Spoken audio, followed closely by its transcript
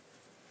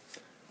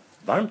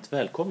Varmt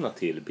välkomna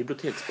till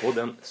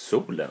bibliotekspodden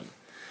Solen.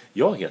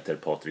 Jag heter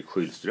Patrik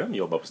Skylström,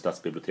 jobbar på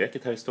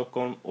Stadsbiblioteket här i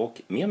Stockholm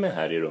och med mig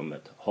här i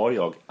rummet har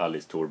jag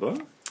Alice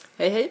Torbund.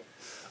 Hej hej.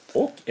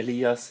 Och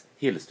Elias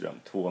Hillström,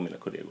 två av mina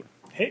kollegor.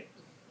 Hej.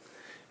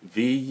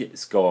 Vi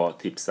ska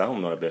tipsa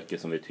om några böcker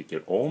som vi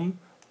tycker om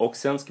och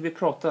sen ska vi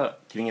prata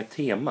kring ett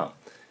tema.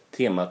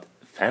 Temat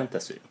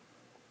fantasy.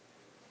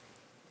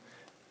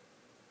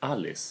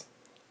 Alice.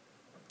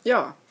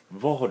 Ja.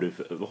 Vad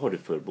har du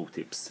för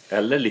boktips?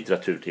 Eller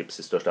litteraturtips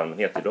i största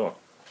allmänhet idag?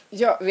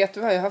 Ja, vet du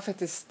vad? Jag har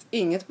faktiskt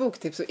inget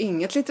boktips och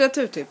inget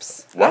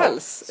litteraturtips Wow,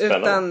 alls.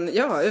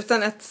 spännande.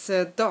 Utan ett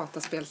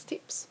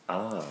dataspelstips.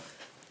 Ah,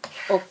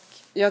 Och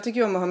jag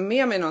tycker om att ha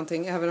med mig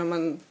någonting, även om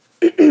man...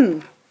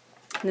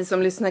 Ni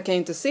som lyssnar kan ju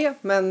inte se,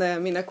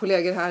 men mina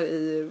kollegor här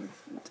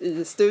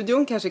i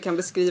studion kanske kan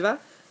beskriva.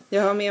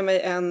 Jag har med mig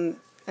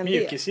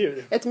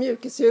ett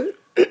mjukisdjur.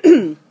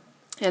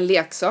 En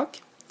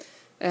leksak.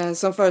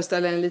 Som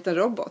föreställer en liten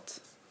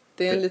robot.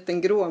 Det är en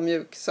liten grå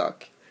mjuk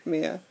sak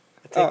med...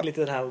 Jag tänker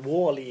lite den här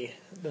Wall-E,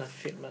 den här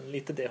filmen,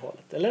 lite det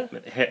hållet, eller?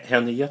 men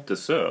hen är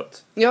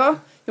jättesöt. Ja,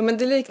 men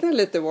det liknar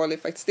lite Wall-E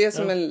faktiskt. Det är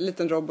som en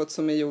liten robot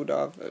som är gjord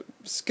av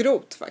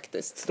skrot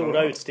faktiskt.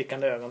 Stora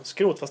utstickande ögon.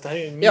 Skrot, fast det här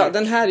är ju mjuk. Ja,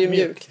 den här är ju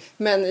mjuk.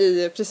 Men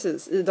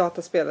i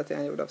dataspelet är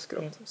han gjord av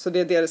skrot. Så det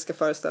är det ska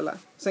föreställa.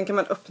 Sen kan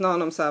man öppna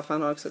honom så här, för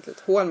han har också ett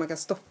litet hål man kan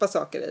stoppa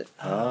saker i.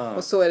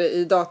 Och så är det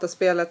i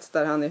dataspelet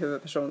där han är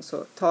huvudperson,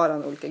 så tar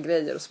han olika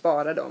grejer och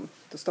sparar dem.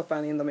 Då stoppar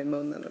han in dem i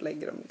munnen och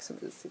lägger dem liksom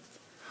i sitt...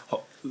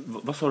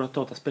 Vad sa du att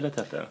dataspelet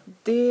hette?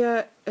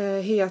 Det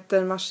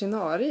heter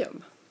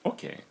Machinarium.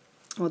 Okej.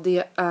 Och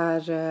det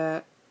är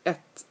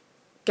ett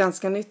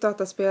ganska nytt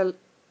dataspel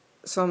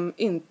som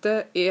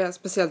inte är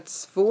speciellt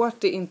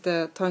svårt.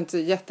 Det tar inte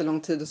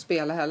jättelång tid att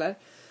spela heller.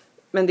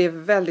 Men det är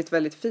väldigt,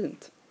 väldigt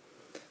fint.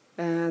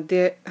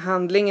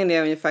 Handlingen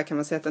är ungefär, kan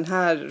man säga, att den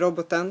här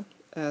roboten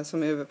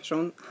som är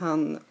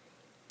huvudperson,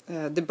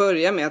 det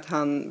börjar med att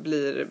han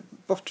blir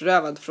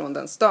bortrövad från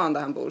den stan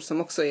där han bor,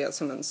 som också är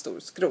som en stor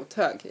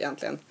skrothög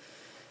egentligen.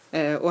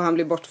 Och han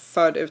blir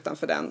bortförd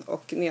utanför den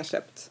och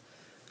nedsläppt.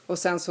 Och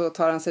sen så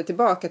tar han sig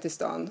tillbaka till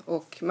stan,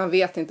 och man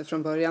vet inte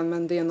från början,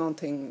 men det är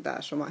någonting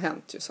där som har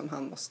hänt ju, som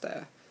han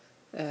måste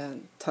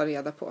ta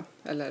reda på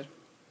eller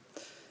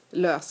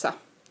lösa.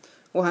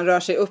 Och han rör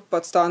sig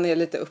uppåt. Stan är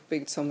lite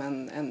uppbyggd som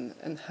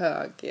en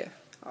hög.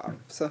 Ja,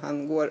 så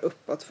han går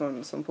uppåt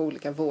som på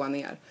olika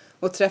våningar.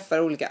 Och träffar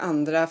olika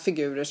andra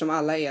figurer som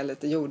alla är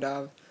lite gjorda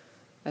av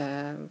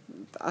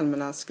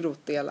allmänna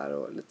skrotdelar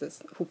och lite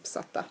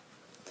hopsatta.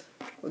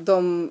 Och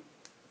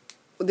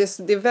det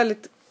är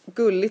väldigt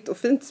gulligt och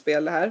fint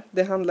spel det här.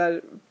 Det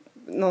handlar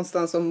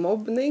någonstans om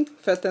mobbning.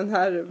 För att den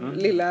här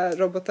lilla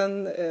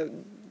roboten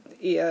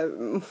är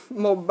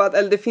mobbad.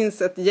 Eller det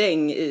finns ett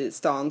gäng i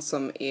stan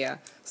som är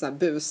såna här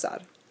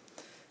busar.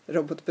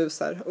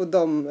 Robotbusar. Och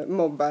de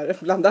mobbar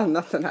bland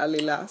annat den här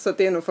lilla. Så att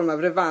det är någon form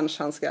av revansch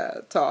han ska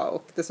ta.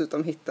 Och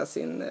dessutom hitta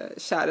sin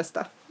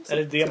käresta. Är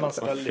det det man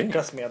ska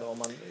lyckas med då,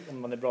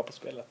 om man är bra på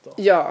spelet då?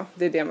 Ja,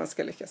 det är det man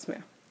ska lyckas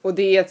med. Och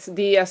det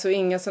är alltså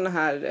inga såna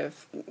här,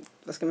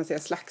 vad ska man säga,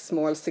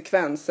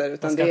 slagsmålsekvenser.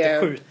 Utan man ska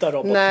inte skjuta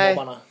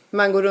robotmobbarna. Nej,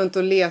 man går runt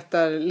och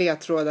letar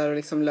ledtrådar och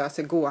liksom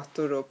löser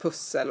gåtor och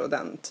pussel och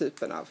den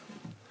typen av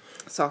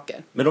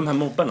saker. Men de här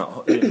mobbarna,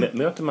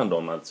 möter man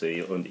dem alltså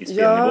i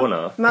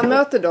spelnivåerna? Ja, man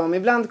möter dem.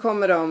 Ibland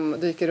kommer de,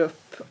 dyker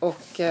upp.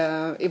 Och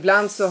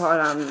ibland så har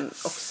han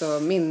också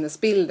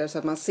minnesbilder så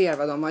att man ser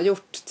vad de har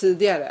gjort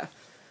tidigare.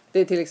 Det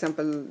är till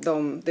exempel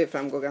det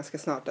framgår ganska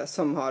snart där,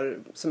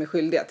 som är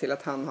skyldiga till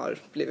att han har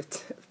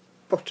blivit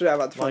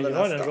bortrövad från den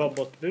här stan. Vad gör en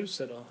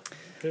robotbuse då?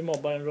 Hur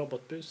mobbar en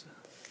robotbuse?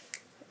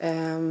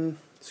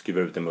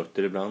 Skruvar ut en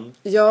mutter ibland.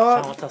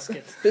 Ja,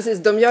 taskigt. Precis.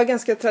 De gör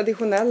ganska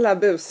traditionella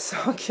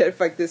bussaker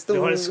faktiskt. Du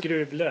har en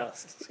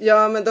skruvlös.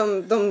 Ja, men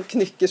de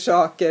knycker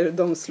saker,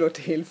 de slår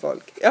till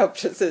folk. Ja,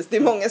 precis. Det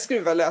är många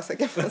skruvar lösa,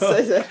 kan man säga,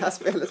 i det här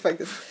spelet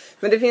faktiskt.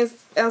 Men det finns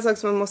en sak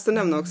som man måste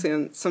nämna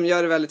också, som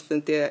gör det väldigt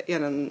fint, det är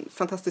den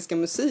fantastiska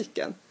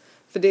musiken.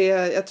 För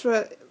jag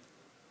tror,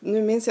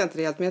 nu minns jag inte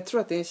det helt, men jag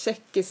tror att det är en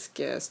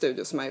tjeckisk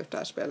studio som har gjort det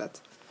här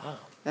spelet.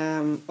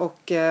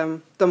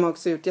 De har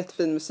också gjort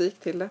jättefin musik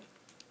till det.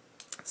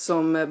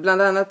 Som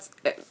bland annat,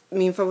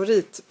 min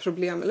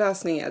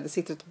favoritproblemlösning är, det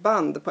sitter ett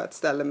band på ett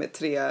ställe med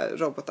 3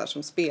 robotar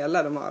som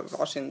spelar. De har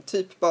varsin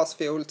typ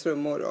basfiol,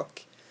 trummor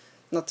och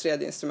något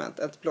tredje instrument,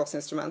 ett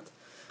blåsinstrument.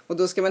 Och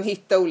då ska man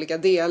hitta olika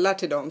delar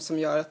till dem som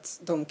gör att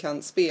de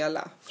kan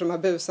spela. För de här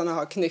busarna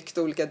har knyckt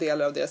olika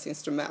delar av deras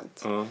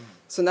instrument.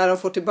 Så när de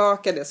får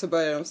tillbaka det så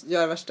börjar de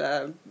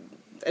göra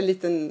en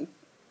liten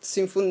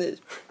symfoni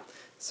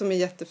som är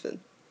jättefin.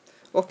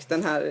 Och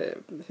den här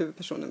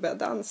huvudpersonen börjar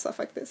dansa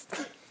faktiskt.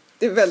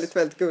 Det är väldigt,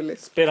 väldigt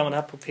gulligt. Spelar man det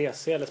här på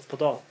PC eller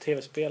på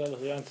tv-spel? Eller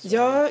så? Jag inte så.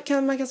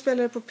 Ja, man kan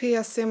spela det på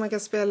PC, man kan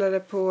spela det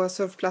på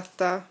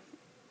surfplatta,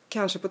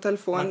 kanske på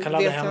telefon. Man kan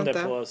ladda hem det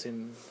på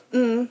sin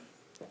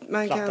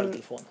platta eller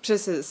telefon.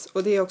 Precis,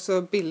 och det är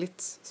också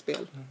billigt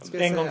spel.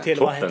 En gång till,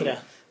 vad heter det?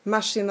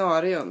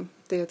 Machinarium.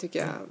 det tycker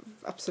jag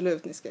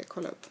absolut ni ska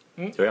kolla upp.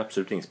 Jag är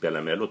absolut ingen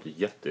spelare, men jag låter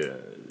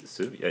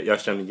jättesugen.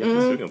 Jag känner mig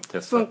jättesugen på att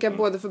testa. Funkar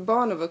både för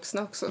barn och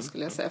vuxna också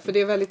skulle jag säga. För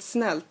det är väldigt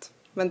snällt.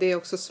 Men det är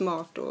också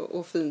smart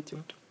och fint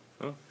gjort.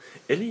 Ja.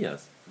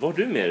 Elias, vad har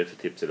du med dig för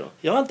tips idag?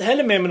 Jag har inte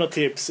heller med mig något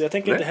tips. Jag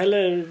tänker inte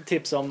heller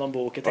tipsa om någon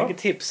bok. Jag tänker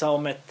tipsa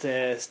om ett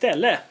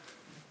ställe.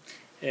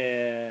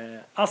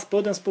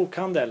 Aspuddens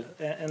bokhandel.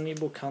 En ny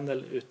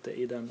bokhandel ute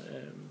i den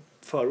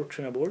förort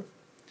som jag bor.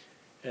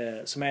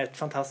 Som är ett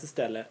fantastiskt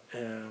ställe.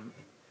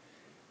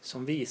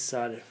 Som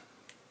visar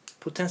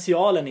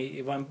potentialen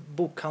i vad en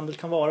bokhandel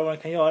kan vara. Vad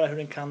den kan göra. Hur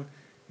den kan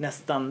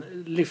nästan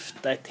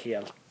lyfta ett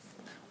helt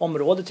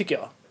område tycker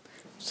jag.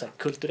 Så här,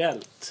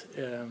 kulturellt.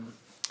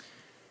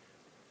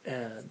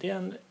 Det är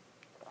en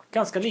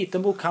ganska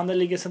liten bokhandel,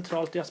 ligger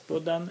centralt i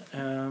Aspudden.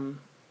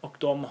 Och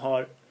de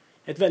har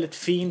ett väldigt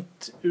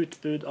fint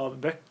utbud av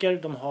böcker.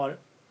 De har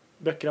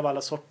böcker av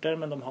alla sorter,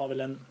 men de har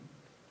väl en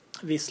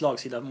viss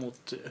slagsida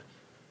mot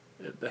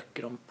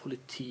böcker om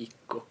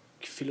politik och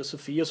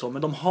filosofi och så.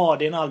 Men det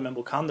är en allmän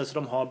bokhandel, så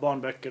de har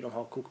barnböcker, de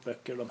har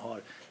kokböcker, de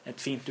har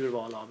ett fint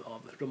urval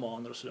av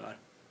romaner och sådär.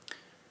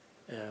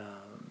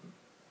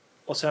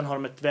 Och sen har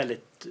de ett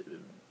väldigt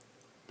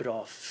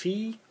bra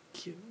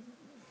fik,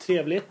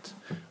 trevligt.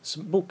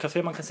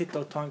 Bokcafé, man kan sitta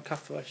och ta en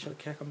kaffe och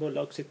käka en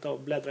bulle och sitta och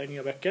bläddra i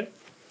nya böcker.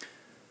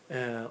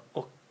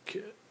 Och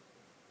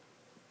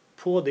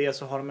på det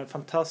så har de en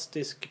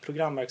fantastisk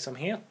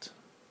programverksamhet.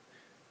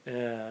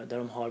 Där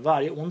de har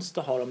varje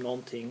onsdag har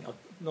de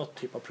något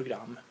typ av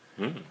program.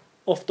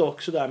 Ofta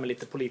också där med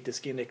lite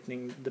politisk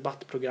inriktning,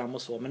 debattprogram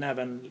och så, men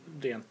även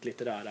rent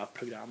litterära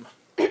program.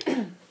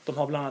 De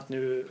har bland annat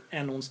nu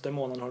en onsdag i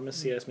månaden har de en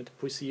serie som heter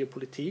Poesi och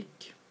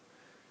politik.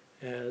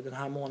 Den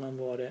här månaden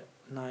var det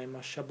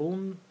Naima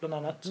Shabun bland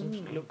annat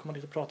som skulle komma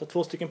dit och prata.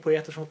 2 stycken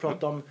poeter som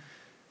pratar om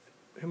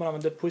hur man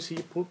använder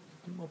poesi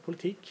och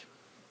politik.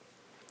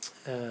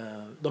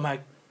 De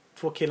här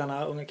 2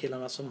 unga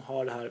killarna som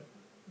har den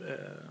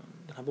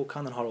här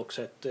bokhandeln har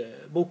också ett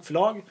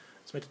bokförlag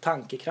som heter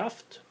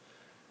Tankekraft.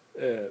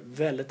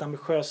 Väldigt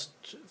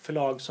ambitiöst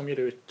förlag som ger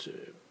ut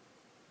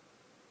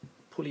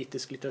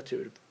politisk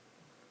litteratur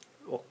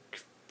och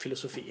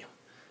filosofi.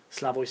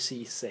 Slavoj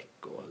Zizek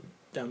och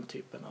den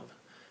typen av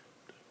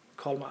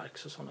Karl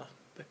Marx och sådana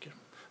böcker.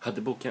 Har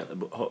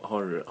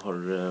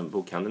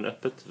bokhandeln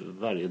öppet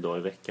varje dag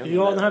i veckan?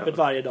 Ja, den har öppet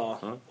varje dag.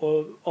 Ja.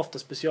 Och ofta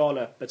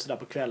specialöppet sådär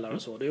på kvällar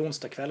och så. Det är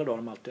onsdagskvällar då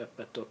de alltid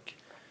öppet. Och,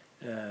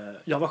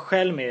 jag var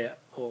själv med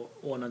och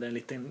ordnade en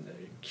liten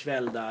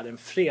kväll där, en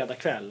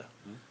fredagkväll.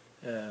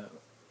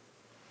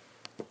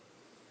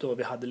 Då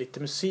vi hade lite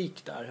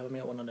musik där. Jag var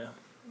med och ordnade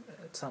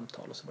ett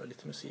samtal och så var det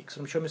lite musik. Så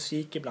de kör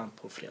musik ibland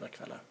på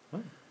fredagkvällar.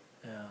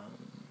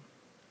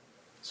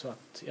 Så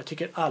att jag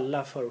tycker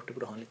alla förorter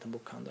borde ha en liten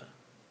bokhandel.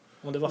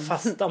 Om det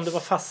var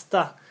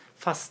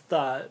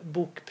fasta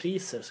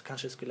bokpriser så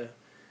kanske det skulle,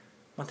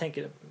 man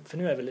tänker, för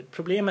nu är väl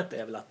problemet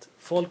är väl att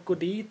folk går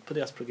dit på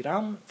deras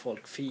program,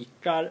 folk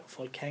fikar,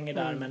 folk hänger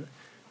där, men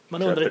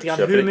man undrar lite grann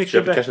hur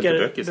mycket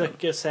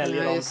böcker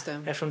säljer de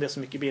eftersom det är så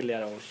mycket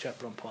billigare och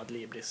köper dem på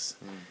Adlibris.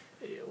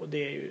 Och det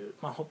är ju,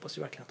 man hoppas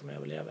ju verkligen att de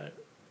överlever.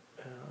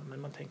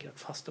 Men man tänker att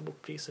fasta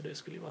bokpriser, det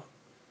skulle ju vara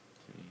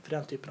för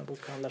den typen av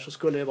bokhandlar, så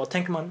skulle det vara,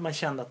 tänker man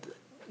kände att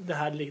det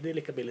är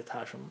lika billigt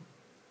här som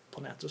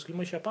på nätet, så skulle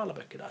man köpa alla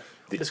böcker där.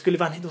 De skulle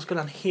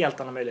ha en helt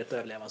annan möjlighet att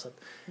överleva. Så att,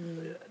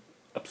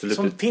 absolut.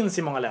 Som finns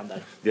i många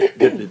länder.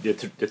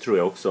 Det tror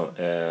jag också.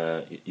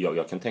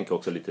 Jag kan tänka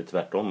också lite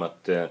tvärtom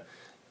att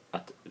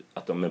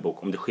om en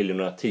bok, om det skiljer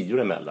några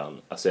 10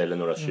 emellan, alltså, eller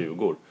några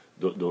 20,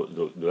 då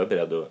är jag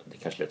beredd att, det är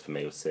kanske lätt för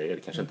mig att säga,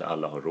 det kanske inte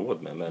alla har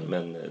råd med,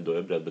 men då är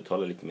jag beredd att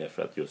betala lite mer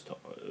för att just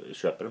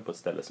köpa den på ett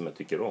ställe som jag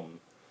tycker om.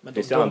 Men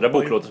det finns andra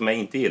boklådor som jag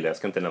inte gillar, jag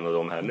ska inte nämna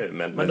dem här nu.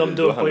 Men de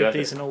dumpar ju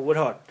priserna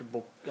oerhört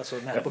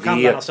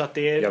nätbokhandlarna, så att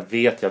det är... Jag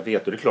vet, och det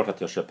är klart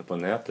att jag köper på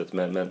nätet,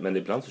 men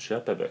ibland så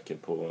köper jag böcker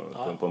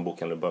på en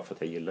bokhandel bara för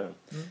att jag gillar den.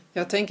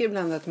 Jag tänker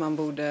ibland att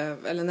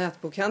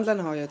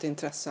nätbokhandlarna har ju ett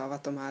intresse av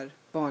att de här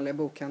vanliga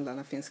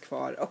bokhandlarna finns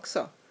kvar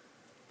också.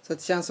 Så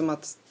det känns som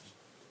att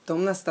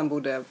de nästan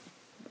borde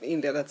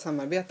inleda ett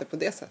samarbete på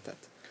det sättet.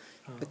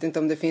 Jag vet inte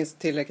om det finns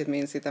tillräckligt med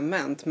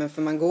incitament, men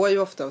för man går ju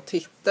ofta och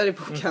tittar i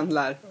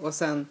bokhandlar och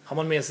sen... Har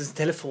man med sig sin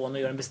telefon och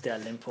gör en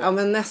beställning på... Ja,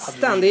 men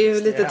nästan. Det är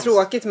ju lite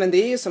tråkigt, men det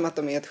är ju som att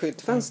de är ett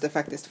skyltfönster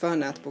faktiskt för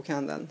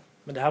nätbokhandeln.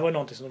 Men det här var ju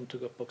någonting som de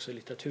tog upp också i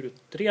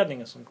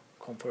litteraturutredningen som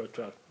kom förut,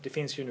 tror jag. Det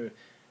finns ju nu,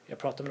 jag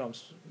pratade med dem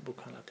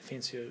bokhandlar, det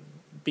finns ju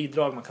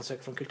bidrag man kan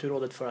söka från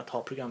Kulturrådet för att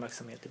ha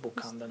programverksamhet i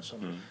bokhandeln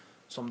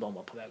som de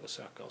var på väg att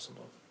söka och som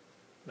de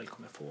väl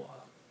kommer få,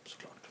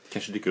 såklart.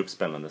 Kanske dyker upp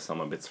spännande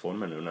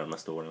samarbetsformer nu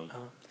närmaste åren.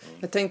 Ja.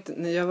 Jag tänkte,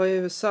 när jag var i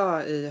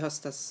USA i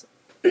höstas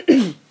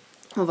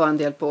och var en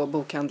del på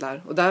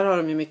bokhandlar, och där har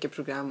de ju mycket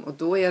program, och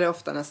då är det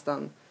ofta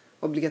nästan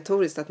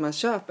obligatoriskt att man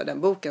köper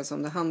den boken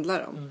som det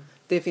handlar om.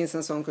 Det finns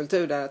en sån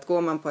kultur där att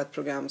går man på ett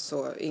program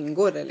så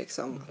ingår det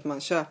liksom att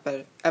man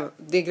köper,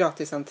 det är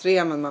gratis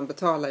entré men man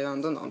betalar ju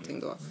ändå någonting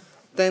då.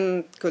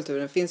 Den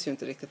kulturen finns ju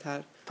inte riktigt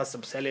här. Fast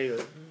de säljer ju,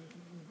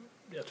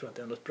 jag tror att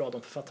det är ändå ett bra,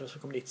 de författare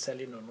som kommer dit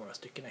säljer några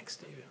stycken ex.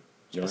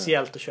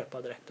 Speciellt att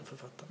köpa direkt av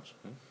författaren.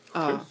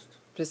 Ja,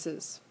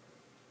 precis.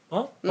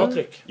 Ja,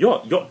 Patrik.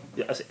 Ja,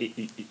 alltså,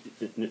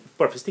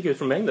 bara för att sticka ut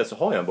från mängden så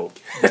har jag en bok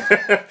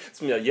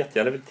som jag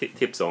jättegärna vill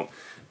tipsa om.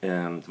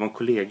 Det var en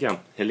kollega,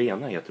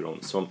 Helena heter hon,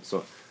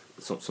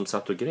 som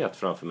satt och grät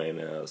framför mig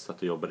när jag satt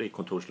och jobbade i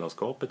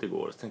kontorslandskapet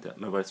igår. Så tänkte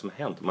jag, men vad är det som har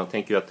hänt? Man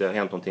tänker ju att det har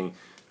hänt någonting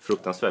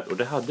fruktansvärt. Och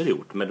det hade det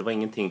gjort, men det var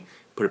ingenting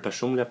på det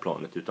personliga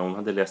planet. Utan hon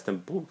hade läst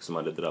en bok som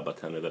hade drabbat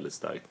henne väldigt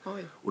starkt.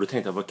 Oj. Och då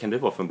tänkte jag, vad kan det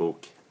vara för en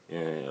bok?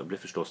 Jag blev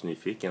förstås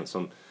nyfiken.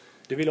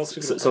 Du vill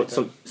också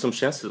gråta som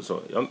känns så.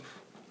 Ja,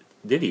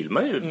 det vill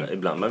man ju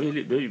ibland. Man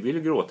vill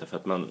gråta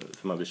för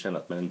man vill känna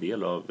att man är en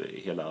del av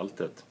hela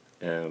alltet.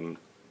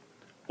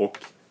 Och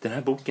den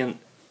här boken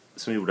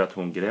som gjorde att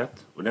hon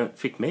grät, och den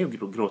fick mig att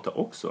gråta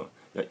också.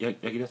 Jag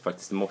grät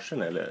faktiskt i morse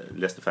när jag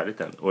läste färdigt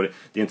den. Och det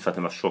är inte för att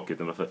den var tjock,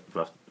 utan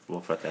för att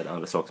jag hade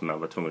andra saker som jag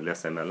var tvungen att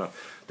läsa emellan.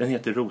 Den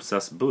heter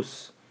Rosas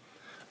buss.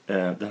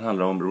 Den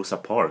handlar om Rosa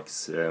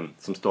Parks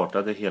som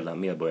startade hela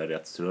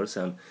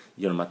medborgarrättsrörelsen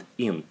genom att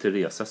inte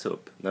resa sig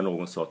upp. När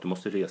någon sa att du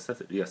måste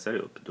resa dig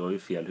upp, du har ju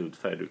fel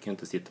hudfärg, du kan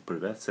inte sitta på det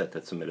där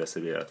sättet som är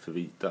reserverat för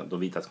vita. De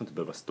vita ska inte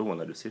behöva stå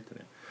när du sitter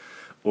ner.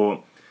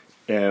 Och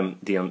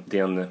det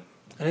är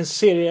en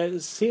serie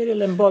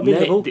eller en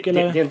bilderbok?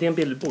 Nej, det är en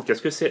bilderbok. Jag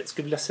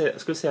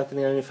skulle säga att den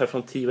är ungefär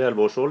från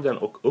 10-11-årsåldern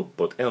och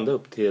uppåt, ända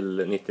upp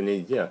till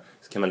 99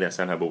 så kan man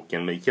läsa den här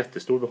boken med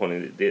jättestor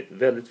behållning. Det är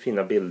väldigt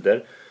fina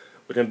bilder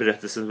och det är en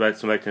berättelse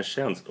som verkligen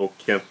känns. Och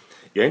jag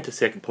är inte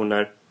säker på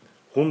när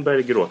hon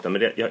började gråta,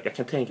 men jag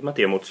kan tänka mig att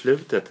det är mot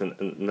slutet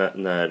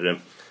när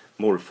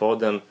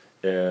morfadern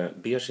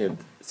ber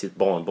sitt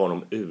barnbarn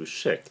om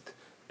ursäkt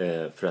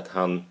för att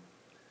han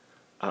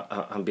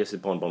ber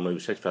sitt barnbarn om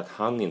ursäkt för att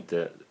han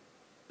inte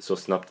så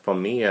snabbt var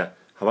med.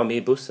 Han var med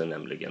i bussen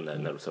nämligen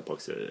när Rosa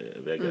Parks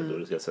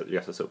vägrade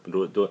resa sig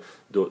upp.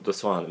 Då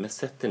sa han, men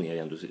sätt dig ner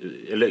igen.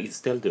 Eller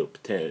ställ dig upp.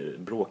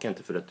 Bråka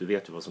inte för att du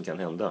vet ju vad som kan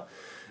hända.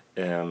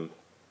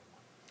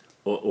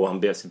 Och han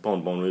ber sitt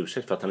barnbarn om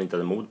ursäkt för att han inte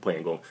hade mod på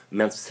en gång.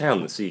 Men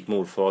sen så gick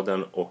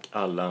morfadern och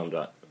alla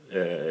andra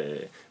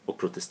och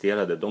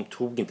protesterade. De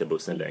tog inte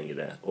bussen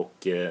längre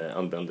och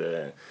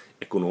använde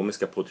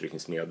ekonomiska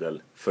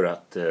påtryckningsmedel för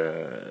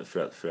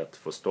att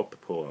få stopp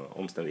på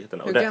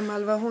omständigheterna. Hur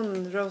gammal var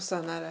hon,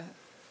 Rosa, när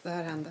det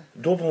här hände?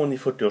 Då var hon i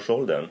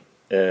 40-årsåldern.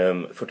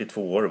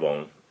 42 år var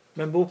hon.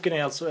 Men boken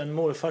är alltså en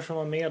morfar som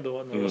var med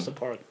då när Rosa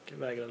Park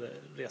vägrade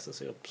resa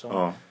sig upp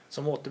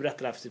som återberättar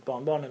det här för sitt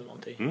barnbarn eller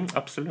någonting.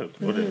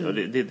 Absolut. Och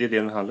det är det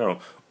den handlar om.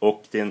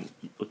 Och det är en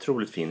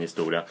otroligt fin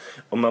historia.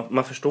 Och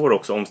man förstår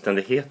också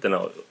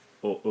omständigheterna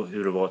och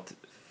hur det var att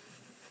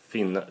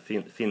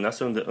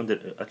finnas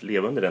att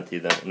leva under den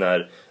tiden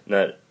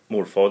när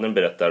morfadern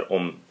berättar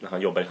om när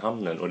han jobbar i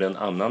hamnen och det är en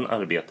annan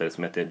arbetare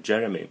som heter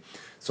Jeremy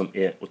som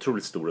är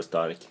otroligt stor och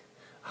stark.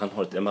 Han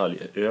har ett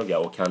emaljöga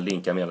och kan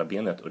linka med hela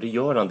benet och det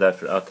gör han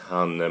därför att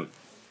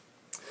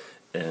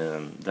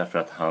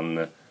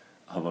han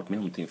har varit med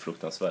om någonting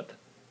fruktansvärt.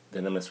 Det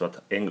är nämligen så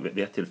att vid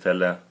ett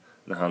tillfälle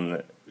när han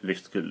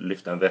skulle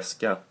lyfta en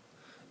väska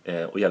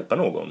och hjälpa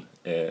någon,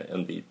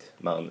 en vit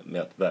man,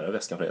 med att bära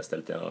väskan från ett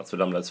ställe till en annan, så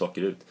ramlade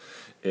saker ut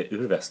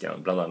ur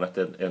väskan, bland annat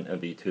en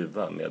vit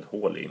huva med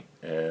hål i.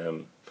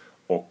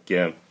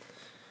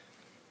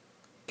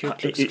 Ku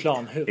Klux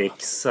Klan-huva.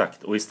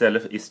 Exakt, och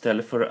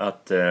istället för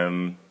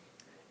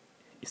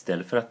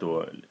att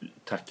då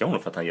tacka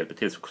honom för att han hjälper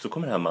till så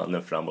kommer den här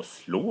mannen fram och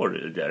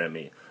slår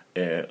Jeremy.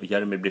 Och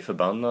Jeremy blir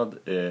förbannad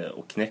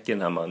och knäcker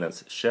den här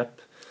mannens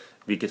käpp,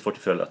 vilket får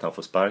till följd att han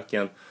får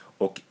sparken.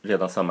 Och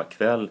redan samma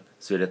kväll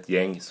så är det ett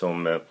gäng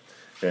som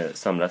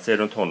samlar sig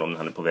runt honom när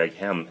han är på väg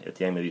hem. Ett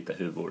gäng med vita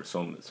huvor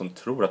som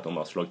tror att de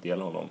har slagit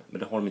ihjäl honom. Men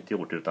det har de inte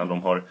gjort, utan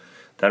de har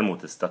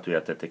däremot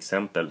statuerat ett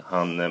exempel.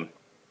 Han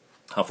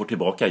får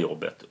tillbaka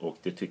jobbet och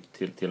det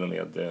tycker till och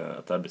med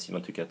att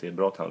arbetsgivaren tycker att det är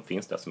bra att han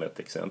finns där som ett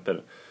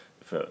exempel.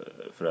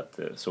 För att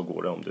så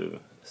går det om du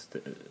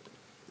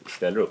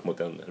ställer upp mot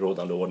den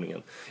rådande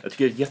ordningen. Jag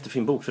tycker det är en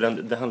jättefin bok, för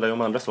det handlar ju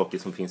om andra saker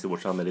som finns i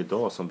vårt samhälle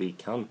idag som vi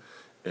kan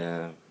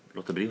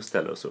låta bli att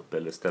ställa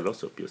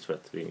oss upp just för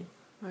att vi...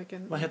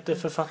 Vad heter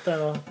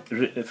författaren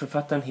då?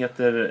 Författaren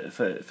heter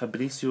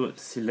Fabricio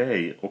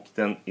Silei och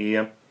den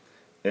är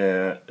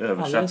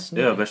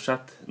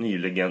översatt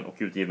nyligen och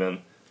utgiven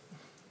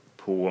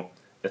på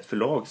ett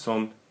förlag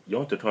som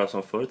jag inte talat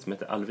om förut som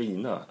heter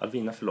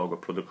Alvina förlag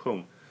och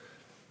produktion.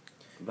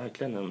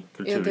 Verkligen en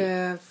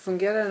kultur.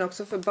 Fungerar den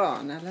också för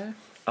barn, eller?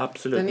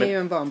 Absolut. Den är ju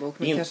en barnbok,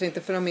 men kanske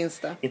inte för de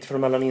minsta. Inte för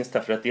de allra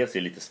minsta, för att dels är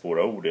det lite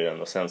svåra ord i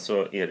den och sen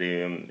så är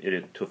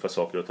det tuffa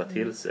saker att ta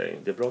till sig.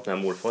 Det är bra att den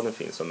här morfadern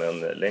finns som en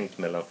länk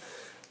mellan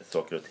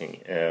saker och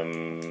ting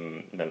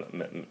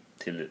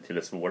till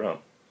det svåra.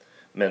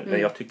 Men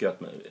jag tycker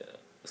att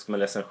ska man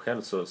läsa den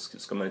själv så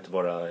ska man inte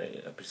vara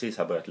precis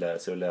har börjat lära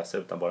sig att läsa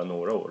utan bara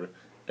några år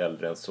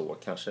äldre än så.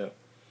 Kanske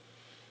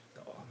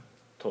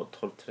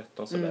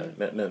 12-13 sådär.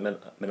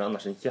 Men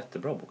annars en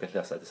jättebra bok att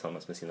läsa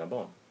tillsammans med sina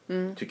barn.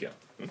 Tycker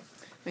jag.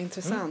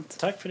 Intressant.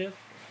 Tack för det.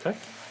 Tack.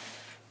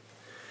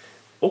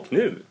 Och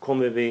nu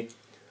kommer vi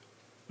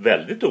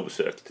väldigt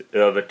osökt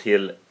över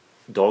till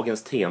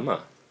dagens tema.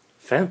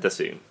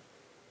 fantasy.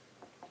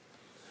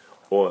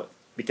 Och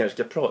vi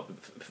kanske ska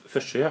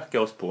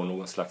försöka oss på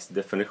någon slags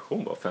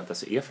definition vad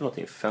fantasy är för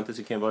någonting.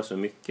 Fantasy kan ju vara så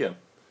mycket.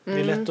 Det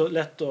är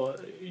lätt att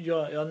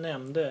jag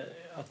nämnde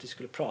att vi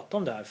skulle prata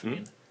om det här för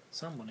min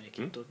sambo när jag gick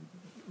hit. Och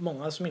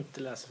många som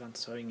inte läser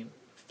fantasy har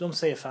de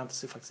säger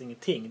fantasy faktiskt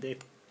ingenting. Det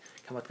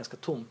kan vara ganska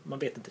tomt. Man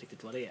vet inte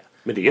riktigt vad det är.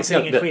 Men det är man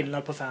ser ingen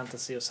skillnad på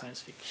fantasy och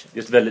science fiction.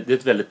 Det är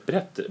ett väldigt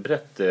brett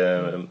det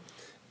är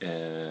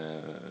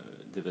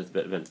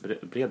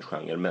väldigt bred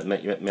genre.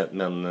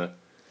 Men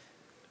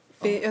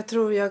jag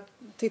tror jag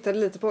tittade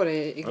lite på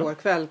det igår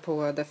kväll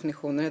på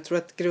definitionen. Jag tror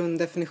att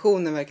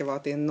grunddefinitionen verkar vara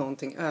att det är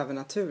någonting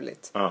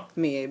övernaturligt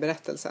med i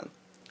berättelsen.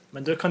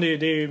 Men då kan det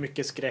är ju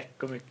mycket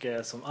skräck och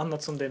mycket som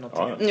annat som det är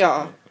någonting.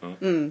 Ja.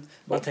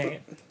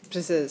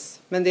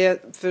 Precis. Men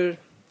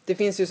det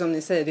finns ju som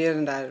ni säger, det är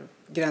den där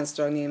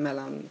gränsdragningen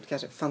mellan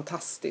kanske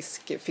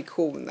fantastisk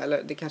fiktion,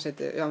 eller det kanske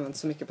inte används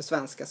så mycket på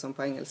svenska som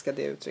på engelska,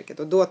 det uttrycket.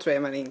 Och då tror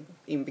jag man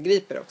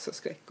inbegriper också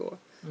skräck och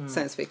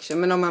science fiction.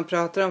 Men om man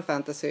pratar om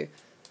fantasy,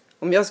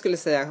 om jag skulle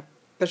säga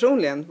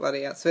personligen vad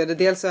det är, så är det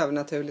dels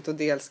övernaturligt och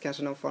dels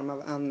kanske någon form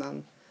av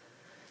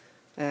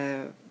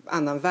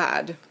annan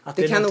värld. Att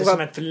det är något som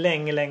är för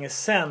länge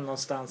sedan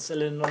någonstans,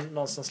 eller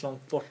någonstans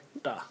långt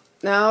borta.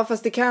 Ja,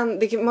 fast det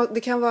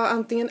kan vara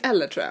antingen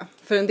eller, tror jag.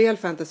 För en del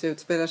fantasy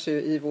utspelar sig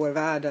ju i vår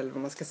värld, eller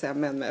vad man ska säga,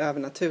 men med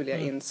övernaturliga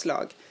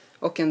inslag.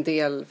 Och en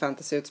del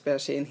fantasy utspelar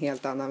sig i en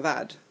helt annan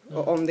värld.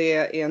 Och om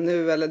det är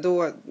nu eller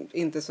då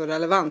inte så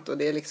relevant, och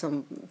det är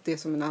liksom det är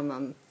som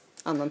en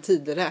annan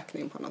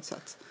tideräkning på något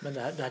sätt. Men det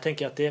här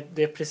tänker jag att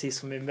det är precis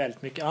som med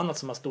väldigt mycket annat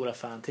som har stora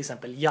fan, till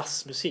exempel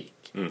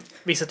jazzmusik.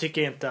 Vissa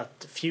tycker inte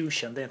att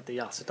fusion, det är inte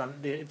jazz, utan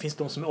det finns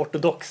de som är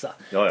ortodoxa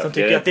som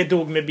tycker att det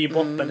dog med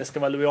beboppen, det ska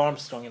vara Louis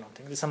Armstrong eller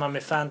någonting. Det är samma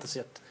med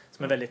fantasy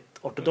som är väldigt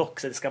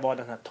ortodoxa, det ska vara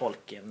den här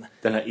Tolkien.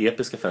 Den här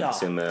episka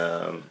fantasyn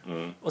med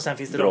och sen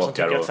finns det de som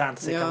tycker att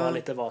fantasy kan vara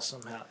lite vad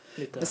som helst.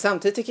 Men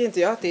samtidigt tycker inte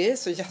jag att det är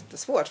så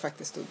jättesvårt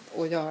faktiskt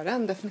att göra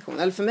en definition.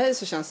 Eller för mig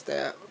så känns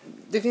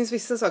det finns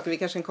vissa saker, vi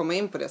kanske kan komma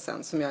in på det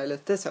sen, som jag är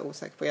lite så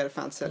osäker på, är det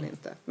fantasy eller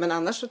inte. Men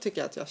annars så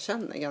tycker jag att jag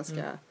känner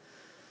ganska...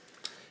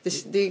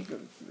 Det är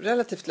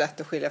relativt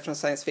lätt att skilja från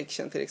science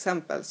fiction till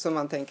exempel, som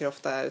man tänker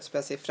ofta är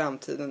utspelar sig i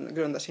framtiden,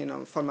 grundar sig i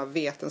någon form av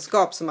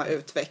vetenskap som har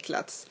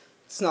utvecklats,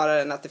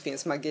 snarare än att det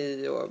finns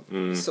magi och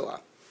så.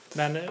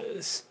 Men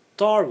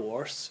Star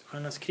Wars,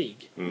 Stjärnornas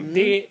krig,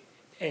 det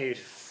är ju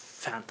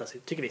fantasy,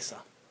 tycker vissa.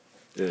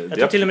 Jag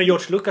tror till och med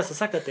George Lucas har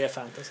sagt att det är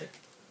fantasy.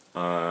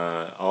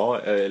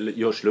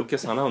 George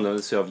Lucas, han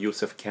använde sig av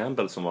Joseph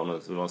Campbell som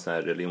var en sån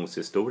här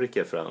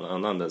religionshistoriker, för han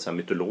använde så här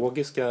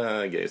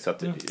mytologiska grejer, så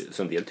att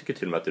så en del tycker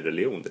till och med att det är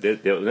religion.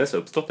 Det har nästan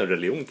uppstått en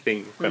religion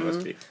kring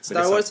Stjärnornas krig.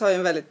 Star Wars har ju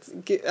en väldigt,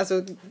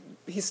 alltså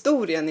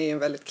historien är ju en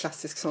väldigt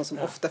klassisk sån som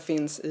ofta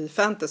finns i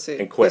fantasy.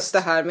 En quest. Just det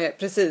här med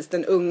precis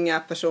den unga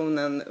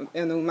personen,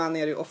 en ung man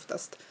är det ju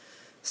oftast,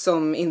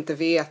 som inte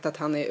vet att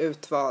han är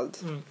utvald,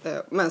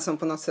 men som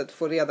på något sätt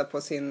får reda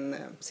på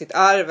sitt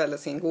arv eller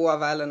sin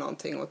gåva eller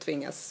någonting och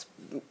tvingas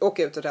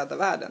åka ut och rädda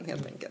världen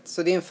helt enkelt.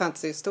 Så det är en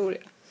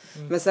fantasyhistoria.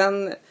 Men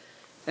sen,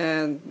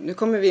 nu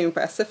kommer vi in på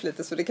SF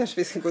lite, så det kanske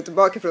vi ska gå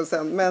tillbaka från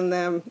sen.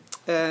 Men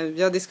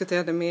jag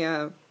diskuterade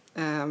med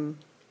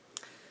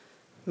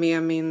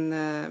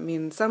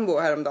min sambo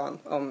häromdagen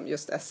om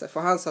just SF,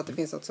 och han sa att det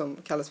finns något som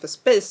kallas för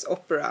space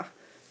opera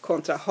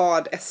kontra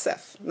hard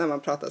SF när man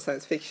pratar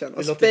science fiction.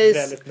 Och det låter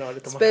väldigt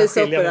nördigt om man kan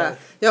skilja opera.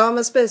 Ja,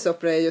 men space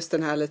opera är just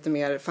den här lite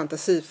mer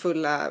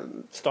fantasifulla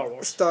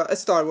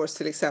Star Wars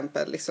till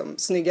exempel, liksom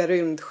snygga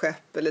rymdskepp,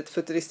 lite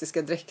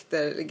futuristiska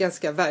dräkter,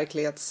 ganska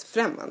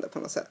verklighetsfrämmande på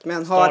något sätt.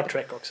 Men Star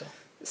Trek också.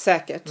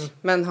 Säkert.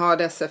 Men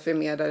hard SF är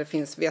mer där det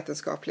finns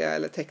vetenskapliga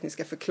eller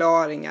tekniska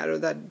förklaringar, och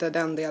där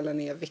den delen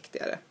är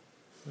viktigare.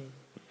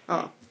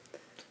 Ja.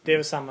 Det är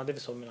väl samma, det är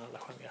väl så med alla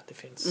genrer, att det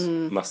finns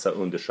massa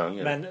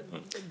undergenrer. Men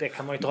det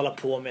kan man ju inte hålla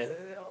på med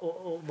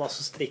och vara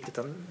så strikt,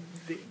 utan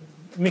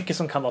mycket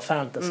som kan vara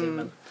fantasy,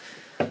 men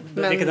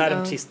vilket är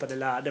de tvistade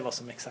lärde vad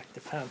som exakt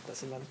är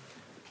fantasy.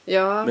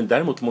 Men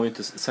däremot mår ju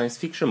inte science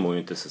fiction mår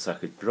ju inte så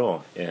särskilt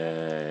bra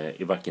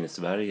i varken i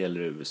Sverige eller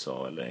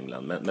USA eller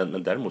England,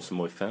 men däremot så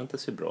mår ju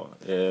fantasy bra.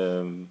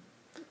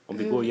 Om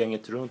vi går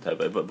gänget runt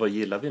här, vad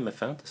gillar vi med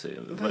fantasy?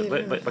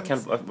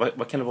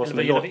 Vad kan det vara som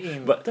gillar vi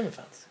inte med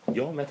fantasy?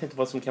 Ja, men jag tänkte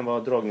vad som kan vara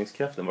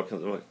dragningskraften,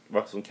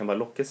 vad som kan vara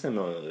lockelsen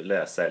med att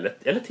läsa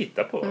eller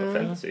titta på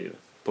fantasy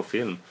på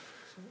film.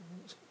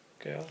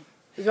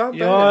 Jag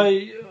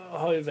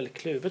har ju väldigt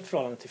kluvet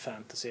förhållande till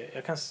fantasy.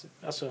 Jag kan,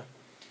 alltså,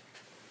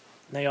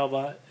 när jag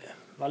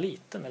var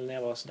liten, eller när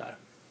jag var sådär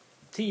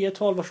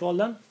 10-12 års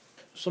åldern,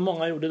 som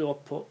många gjorde då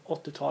på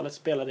 80-talet,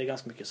 spelade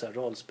ganska mycket så här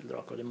rollspel,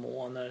 Drakar och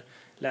Demoner,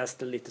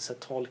 läste lite så här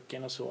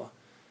Tolkien och så.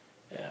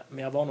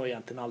 Men jag var nog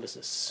egentligen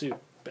alldeles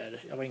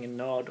super. Jag var ingen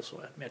nörd och så,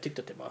 men jag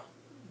tyckte att det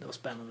var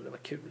spännande och det var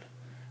kul.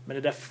 Men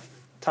det där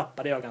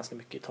tappade jag ganska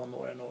mycket i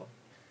tonåren, och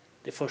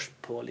det är först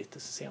på lite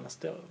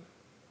senaste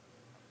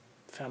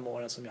 5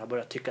 åren som jag har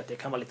börjat tycka att det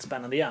kan vara lite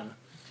spännande igen.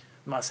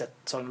 Man har sett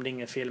Sagan om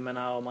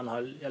ringen-filmerna, och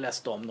jag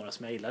läste om några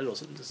som jag gillade då,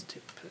 så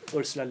typ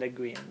Ursula Le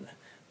Guin,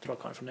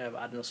 Trollkarlen från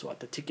övärlden och så, att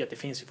jag tycker att det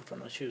finns ju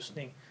fortfarande en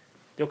tjusning.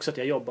 Det är också att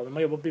jag jobbar, men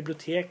man jobbar på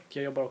bibliotek,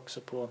 jag jobbar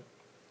också på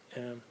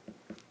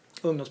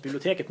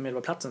ungdomsbiblioteket på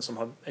Medborgarplatsen som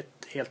har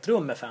ett helt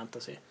rum med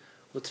fantasy.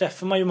 Och då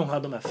träffar man ju många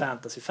av de här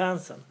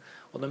fantasyfansen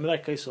och de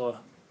verkar ju så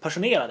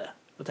passionerade.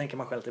 Då tänker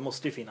man själv att det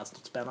måste ju finnas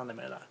något spännande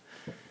med det där.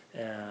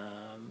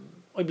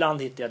 Och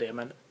ibland hittar jag det,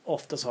 men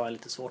oftast har jag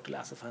lite svårt att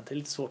läsa fantasy. Det är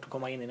lite svårt att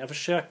komma in i. Jag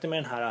försökte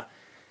med den här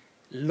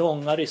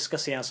långa ryska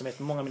serien som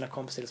heter många av mina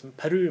kompisar som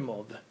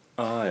Perumov.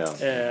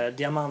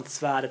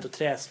 Diamantsvärdet och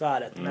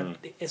träsvärdet. Men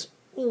det är så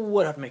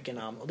oerhört mycket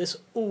namn och det är så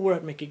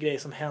oerhört mycket grejer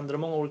som händer och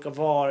många olika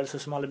varelser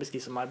som aldrig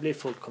beskrivs som jag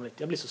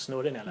blir så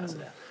snurrig när jag läser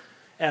det.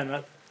 Även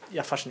om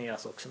jag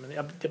fascineras också, men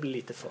jag blir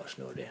lite för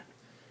snurrig.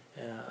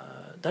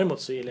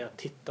 Däremot så gillar jag att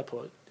titta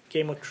på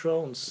Game of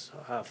Thrones.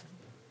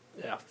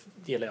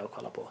 Gillar jag att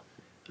kolla på.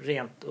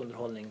 Rent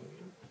underhållning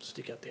så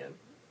tycker jag att det är,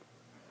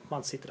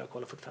 man sitter där och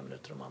kollar 45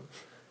 minuter och man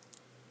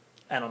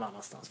är någon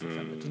annanstans för 5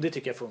 minuter. Och det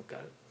tycker jag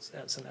funkar.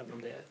 Sen även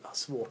om det är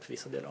svårt för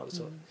vissa delar av det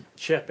så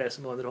köper jag det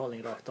som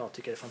underhållning rakt av,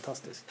 tycker jag det är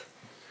fantastiskt.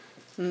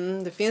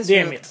 Det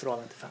är mitt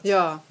förhållande till fantasy.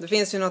 Ja, det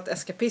finns ju något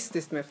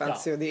eskapistiskt med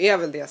fantasy och det är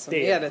väl det som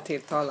är det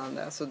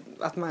tilltalande. Alltså,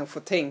 att man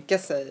får tänka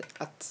sig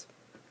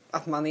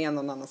att man är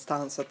någon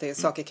annanstans och att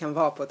saker kan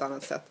vara på ett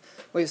annat sätt.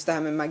 Och just det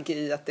här med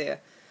magi,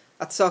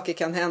 att saker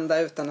kan hända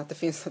utan att det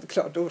finns något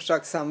klart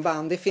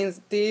orsakssamband.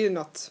 Det är ju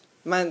något,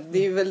 det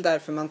är ju väl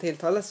därför man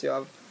tilltalas ju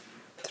av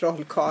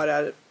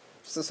trollkarlar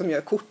som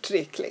gör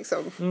korttrick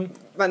liksom.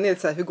 Man är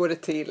så här, hur går det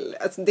till?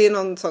 Alltså, det är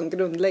någon sån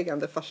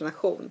grundläggande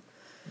fascination.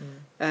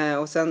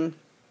 Och sen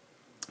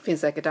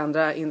finns säkert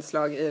andra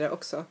inslag i det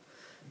också.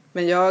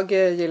 Men jag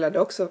gillade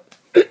också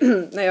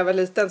när jag var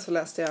liten så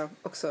läste jag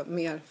också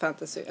mer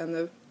fantasy än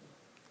nu.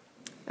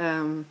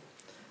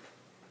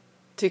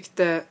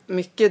 Tyckte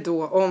mycket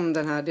då om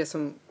den här, det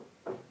som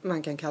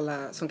man kan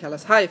som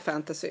kallas high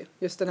fantasy.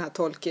 Just den här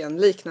Tolkien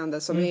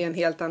liknande som är en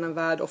helt annan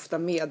värld, ofta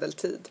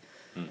medeltid.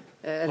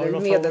 Eller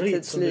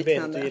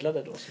medeltidsliknande. Du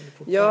gillade då,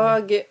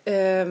 jag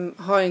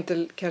har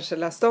inte kanske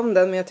läst om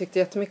den, men jag tyckte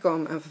jättemycket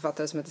om en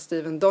författare som heter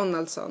Stephen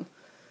Donaldson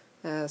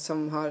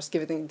som har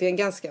skrivit det är en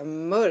ganska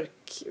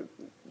mörk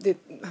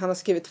han har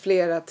skrivit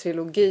flera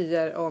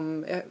trilogier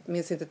om, jag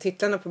minns inte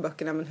titlarna på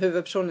böckerna, men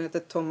huvudpersonen heter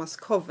Thomas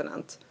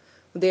Covenant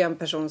och det är en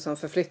person som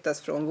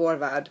förflyttas från vår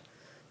värld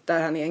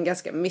där han är en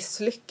ganska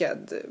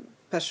misslyckad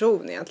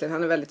person egentligen.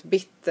 Han är väldigt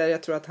bitter.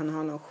 Jag tror att han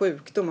har någon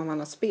sjukdom om han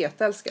har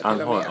spetälska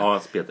till och med. Ja,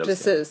 spetälska.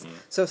 Precis.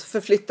 Så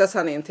förflyttas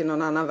han in till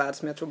någon annan värld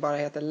som jag tror bara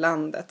heter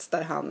Landet.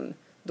 Där han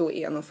då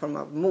är någon form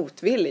av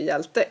motvillig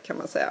hjälte kan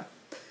man säga.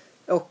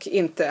 Och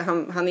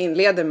han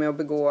inleder med att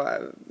begå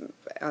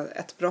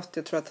ett brott.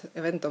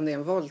 Jag vet inte om det är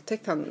en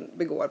våldtäkt han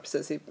begår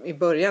precis i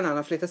början när han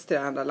har flyttats till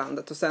det andra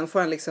landet. Och sen får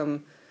han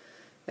liksom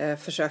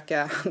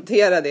försöka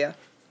hantera det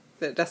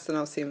resten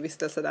av sin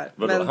vistelse där.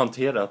 Vadå,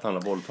 hantera att han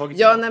har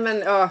våldtagit?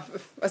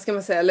 Vad ska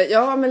man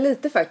säga? Men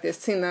lite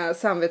faktiskt. Sina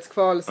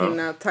samvetskval,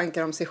 sina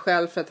tankar om sig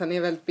själv. För att han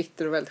är väldigt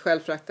bitter och väldigt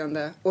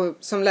självföraktande. Och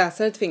som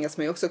läsare tvingas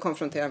man ju också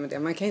konfrontera med det.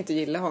 Man kan inte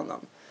gilla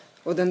honom.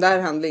 Och den där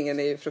handlingen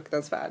är ju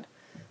fruktansvärd.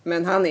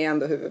 Men han är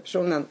ändå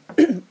huvudpersonen.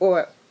 Och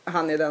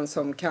han är den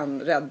som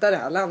kan rädda det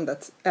här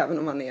landet. Även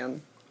om han är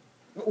en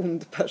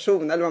ond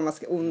person. Eller vad man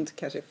ska, ond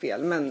kanske är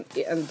fel. Men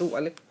en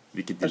dålig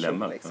Vilket person.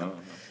 Dilemma. Liksom.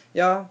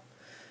 Ja.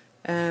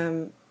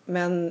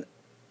 Men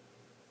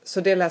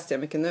så det läste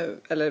jag mycket nu.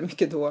 Eller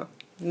mycket då.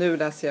 Nu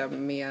läser jag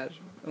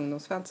mer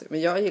ungdomsfantasy.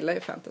 Men jag gillar ju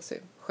fantasy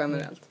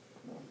generellt.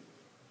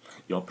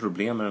 Jag har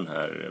problem med den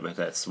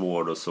här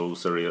sword och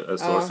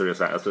sorcery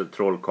alltså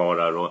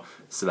trollkarlar och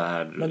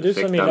svärd. Men du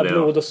som gillar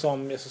blod och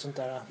zombies och sånt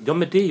där. Ja,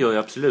 men det gör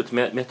jag absolut.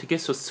 Men jag tycker det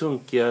är så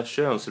sunkiga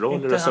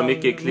könsroller och så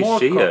mycket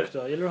klichéer.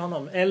 Då? Gillar du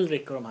honom?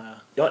 Elric och de här?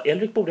 Ja,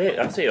 Elric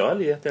borde... Alltså jag har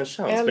aldrig gett en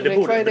chans. Elric, men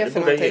det vad är det för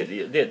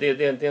någonting? Det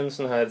är en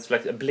sån här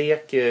slags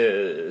blek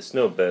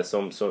snubbe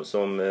som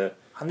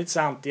han är lite så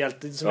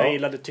antihjälte som jag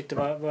gillade, tyckte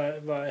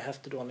var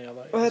häftig då när jag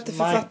var... Vad heter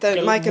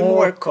författaren? Michael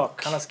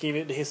Moorcock. Han har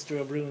skrivit The History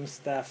of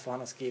Runestaff och han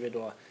har skrivit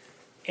då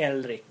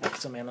Elric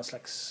som är någon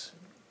slags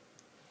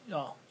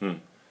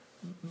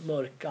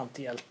mörk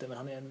antihjälte, men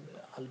han är en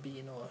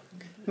albino.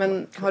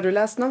 Men har du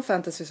läst någon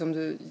fantasy som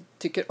du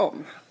tycker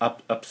om?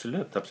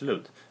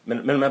 Absolut.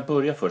 Men om jag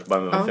börjar först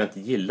bara med varför jag inte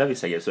gillar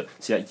vissa grejer.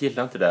 Så jag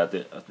gillar inte det att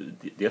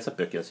dels att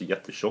böckerna är så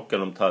jättetjocka,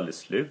 de tar aldrig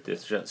slut.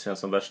 Det känns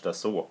som värsta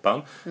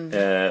såpan. Det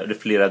är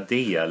flera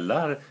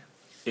delar.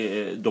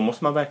 Då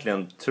måste man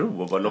verkligen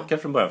tro och vara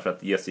lockad från början för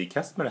att ge sig i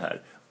kast med det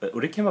här.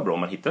 Och det kan vara bra om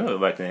man hittar något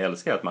och verkligen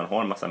älskar att man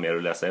har en massa mer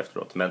att läsa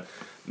efteråt. Men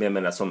jag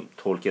menar som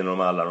Tolkien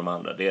och alla de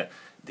andra, det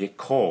är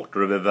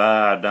kartor över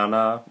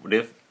världarna och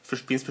det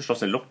finns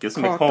förstås en lockelse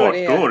med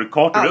kartor.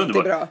 Kartor är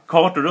underbart.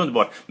 Kartor är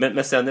underbart.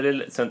 Men sen är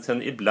det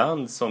sen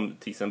ibland som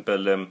till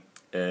exempel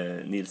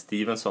Neil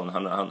Stevenson,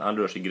 han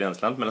rör sig i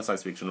gränsland mellan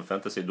science fiction och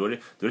fantasy. Då är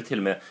det till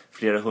och med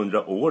flera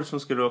 100 år som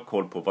skulle ha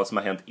koll på vad som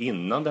har hänt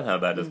innan den här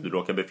världen som du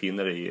råkar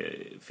befinna dig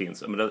i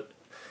finns.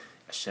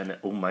 Jag känner,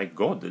 oh my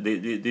god, det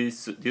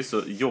är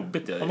så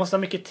jobbigt. Man måste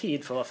ha mycket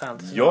tid för att vara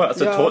fantasy. Ja,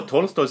 alltså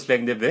Tolstoj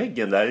slängde i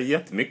väggen där, är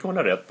jättemycket att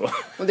hålla rätt på.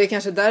 Och det är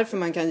kanske därför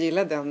man kan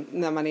gilla den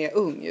när man är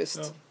ung just.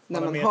 Ja,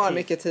 när man har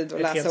mycket tid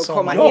att läsa och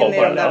komma sommar. in i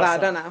de där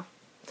världarna.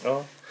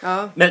 Ja.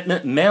 Ja.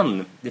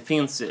 Men det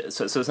finns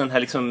så den här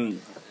liksom,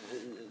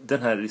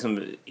 den här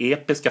liksom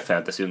episka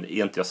fantasyn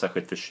är inte jag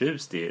särskilt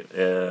förtjust i.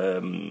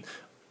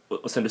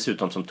 Och sen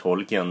dessutom som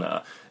Tolkien,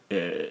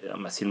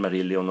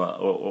 Silmarillion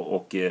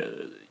och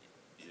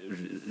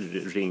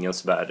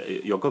Ringens värld.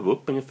 Jag gav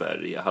upp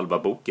ungefär i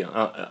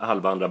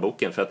halva andra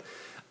boken, för att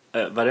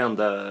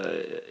varenda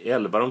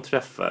älva de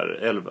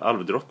träffar,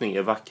 alvdrottning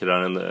är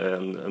vackrare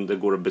än det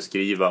går att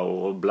beskriva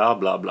och bla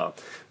bla bla.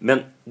 Men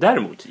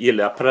däremot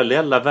gillar jag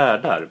parallella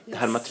världar. Det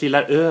här man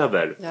trillar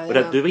över. Ja.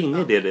 Och du var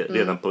inne i det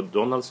redan på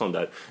Donaldson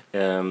där.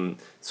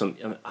 Som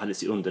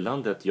Alice i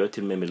Underlandet. Jag är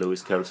till och med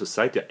Lewis Carroll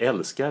Society. Jag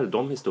älskar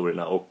de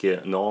historierna. Och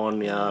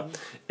Narnia.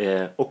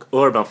 Och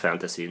Urban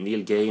Fantasy.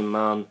 Neil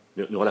Gaiman.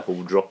 Nu håller jag på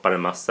att droppa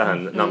en massa här.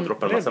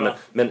 Namndroppar en massa.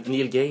 Men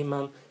Neil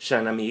Gaiman,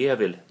 China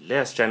Mieville.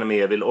 Läs China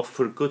Mieville. Och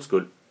för guds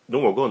skull,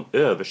 någon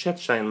översätt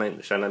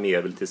China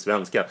Mieville till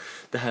svenska.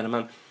 Det här när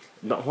man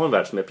har en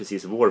värld som är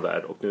precis vår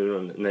värld, och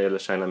nu när det gäller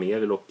China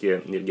Mieville och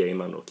Neil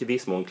Gaiman och i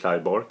viss mån Clive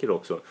Barker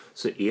också,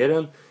 så är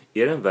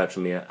det en värld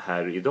som är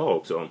här idag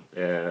också.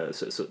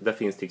 Så där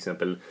finns till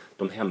exempel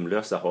de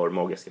hemlösa har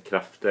magiska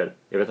krafter.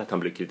 Jag vet att han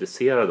blev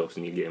kritiserad också,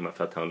 Neil Gaiman,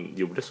 för att han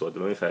gjorde så. Det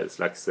var ungefär ett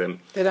slags...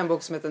 Det är den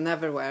bok som heter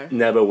Neverwhere.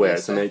 Neverwhere,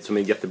 som är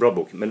en jättebra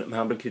bok. Men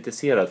han blev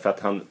kritiserad för att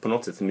han på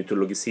något sätt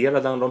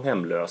mytologiserade de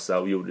hemlösa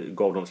och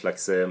gav dem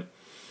slags...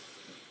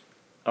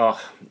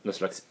 någon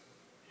slags...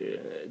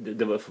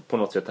 Det var på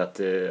något sätt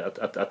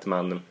att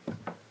man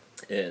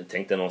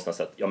tänkte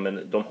någonstans att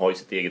men de har ju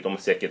sitt eget, de har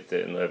säkert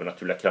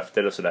övernaturliga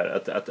krafter och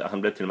sådär. Att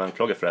han blev till och med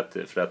anklagad för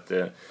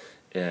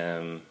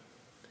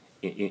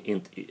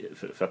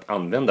att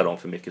använda dem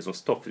för mycket som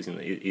stoff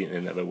i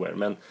Neverwhere.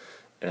 Men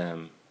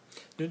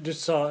du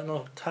sa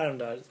något här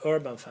där,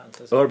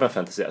 urban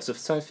fantasy, alltså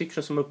science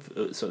fiction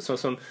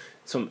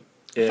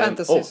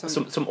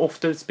som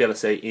ofta utspelar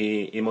sig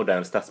i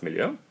modern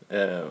stadsmiljö,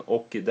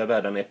 och där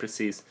världen är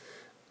precis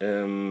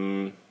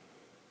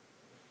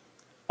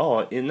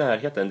i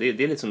närheten. Det är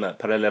lite som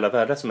parallella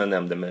världar som jag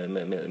nämnde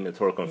med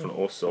Torkon från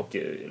oss och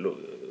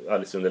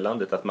Alice i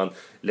Underlandet, att man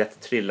lätt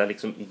trillar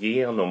liksom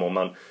igenom om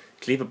man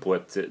kliver på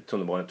ett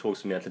tunnelbanetåg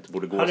som egentligen inte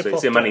borde gå, så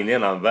ser man in i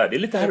en annan värld. Det är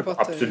lite Harry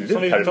Potter.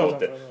 Absolut Harry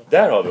Potter.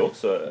 Där har vi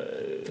också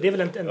det är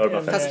väl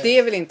en fast det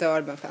är väl inte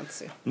urban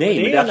fantasy? Nej,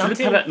 men det är absolut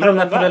de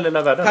här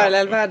parallella världarna.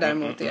 Parallellvärld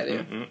däremot är det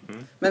ju.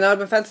 Men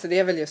urban fantasy, det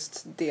är väl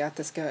just det att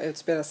det ska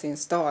utspela sig i en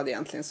stad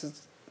egentligen.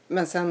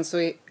 Men sen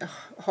så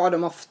har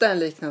de ofta en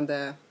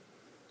liknande...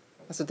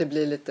 Alltså det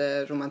blir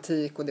lite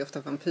romantik och det är ofta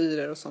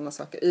vampyrer och sådana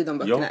saker i de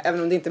böckerna. Ja.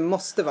 Även om det inte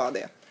måste vara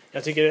det.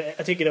 Jag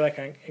tycker det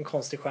verkar en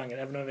konstig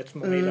genre, även om jag vet hur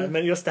många gillar.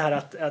 Men just det här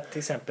att till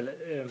exempel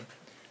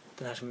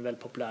den här som är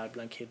väldigt populär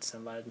bland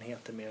kidsen, vad den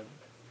heter med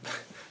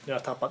nu har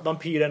jag tappat,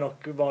 vampyren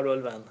och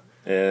varulven.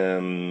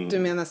 Du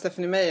menar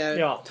Stephanie Meyer?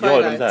 Ja,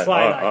 Twilight.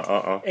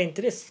 Är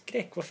inte det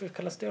skräck? Varför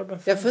kallas det urban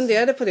fantasy? Jag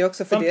funderade på det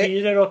också. För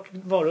vampyrer och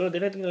varulvar, det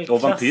är väl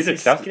och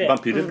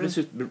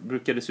vampyrer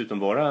brukar dessutom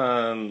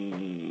vara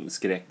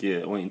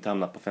skräck och inte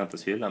hamna på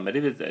fantasyhyllan. Men det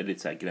är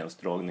lite så här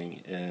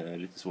gränsdragning,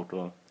 lite svårt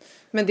att...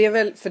 Men det är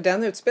väl, för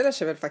den utspelar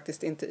sig väl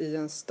faktiskt inte i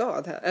en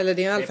stad här. Eller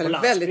det är i alla fall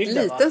en väldigt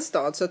liten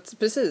stad. Så att,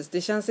 precis,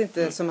 det känns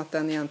inte som att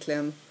den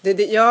egentligen...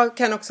 Jag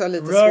kan också ha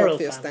lite svårt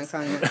för just den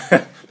genren.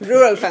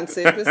 Rural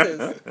fantasy,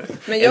 precis.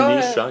 Men en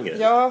ny genre.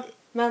 Ja,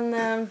 men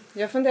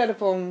jag funderade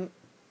på om...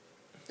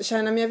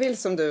 China Mieville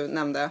som du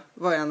nämnde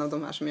var en av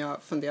de här som jag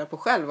funderar på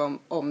själv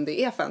om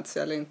det är fantasy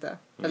eller inte.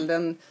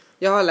 Eller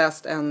jag har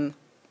läst en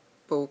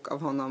bok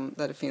av honom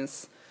där det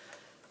finns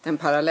en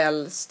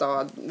parallell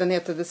stad. Den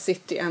heter The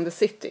City and the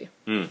City.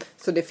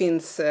 Så det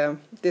finns,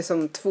 det är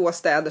som två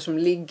städer som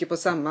ligger på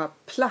samma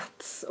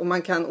plats. Och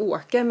man kan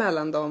åka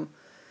emellan dem.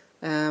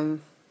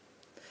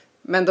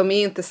 Men de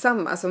är inte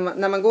samma. Alltså,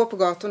 när man går på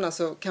gatorna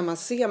så kan man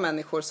se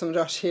människor som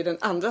rör sig i den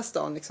andra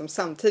stan liksom,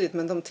 samtidigt.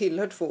 Men de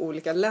tillhör två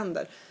olika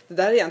länder. Det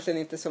där är egentligen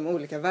inte som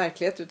olika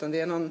verklighet. Utan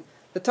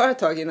det tar ett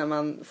tag innan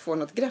man får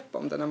något grepp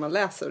om det när man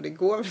läser. Och det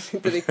går väl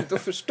inte riktigt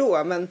att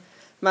förstå.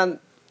 Men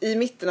i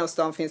mitten av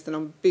stan finns det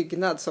någon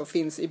byggnad som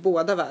finns i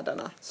båda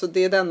världarna. Så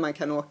det är den man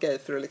kan åka i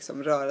för att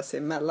liksom röra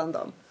sig mellan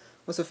dem.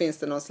 Och så finns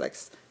det någon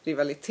slags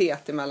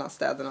rivalitet mellan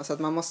städerna. Så att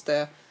man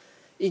måste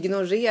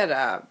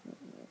ignorera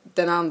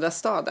den andra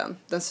staden.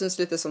 Den syns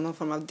lite som någon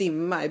form av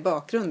dimma i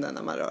bakgrunden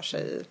när man rör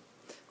sig i.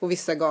 Och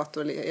vissa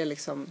gator är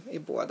liksom i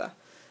båda.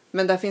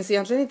 Men där finns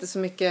egentligen inte så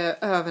mycket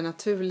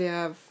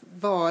övernaturliga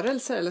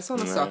varelser eller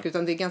sådana saker.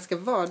 Utan det är ganska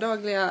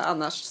vardagliga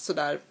annars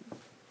sådär.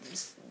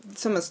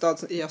 Som en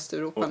stad i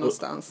Östeuropa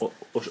någonstans.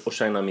 Och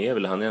China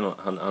Mieville, han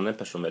är en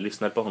person, jag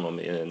lyssnade på honom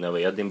när jag var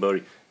i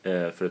Edinburgh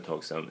för ett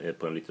tag sedan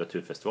på en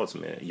litteraturfestival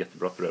som är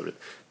jättebra för övrigt.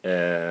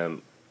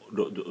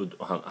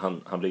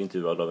 han blev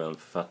intervjuad av en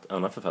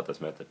annan författare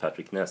som heter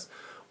Patrick Ness.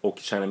 Och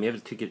China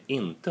Miéville tycker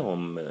inte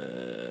om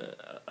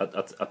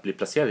att bli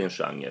placerad i en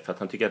genre. För att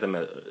han tycker att det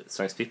med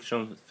science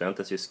fiction,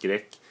 fantasy,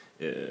 skräck,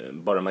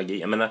 bara magi.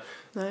 Jag menar,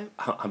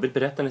 han vill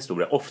berätta en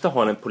historia. Ofta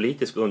har han en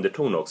politisk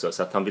underton också.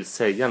 Så att han vill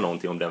säga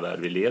någonting om den värld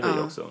vi lever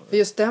i också.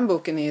 Just den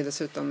boken är ju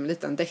dessutom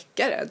lite en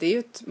deckare. Det är ju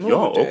ett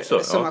mord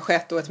som har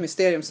skett och ett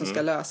mysterium som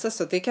ska lösas.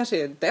 Så det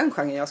kanske är den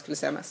genren jag skulle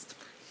säga mest.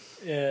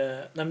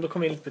 Nej, men då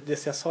kommer jag lite på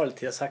det jag sa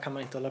lite. Så här kan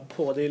man inte hålla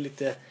på. Det är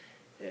lite...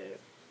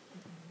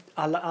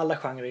 Alla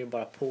genrer är ju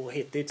bara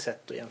påhitt. Det är ett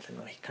sätt att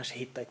egentligen kanske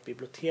hitta ett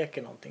bibliotek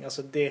eller någonting.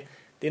 Alltså det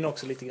är nog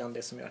också lite grann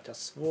det som gör att jag har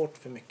svårt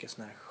för mycket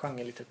sån här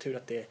genrelitteratur.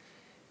 Att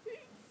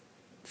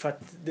för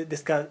att det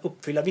ska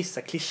uppfylla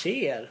vissa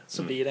klichéer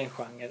så blir det en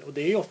genre. Och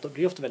det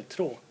blir ofta väldigt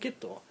tråkigt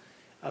då.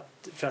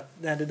 För att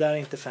nej, det där är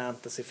inte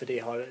fantasy för det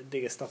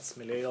är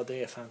stadsmiljö, ja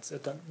det är fantasy.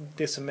 Utan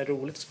det som är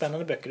roligt och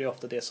spännande böcker är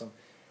ofta det som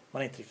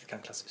man inte riktigt kan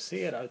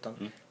klassificera.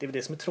 Utan det är väl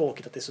det som är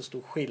tråkigt, att det är så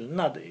stor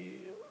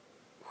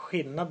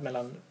skillnad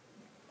mellan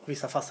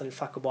vissa fastnar i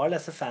fack och bara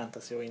läser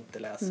fantasy och inte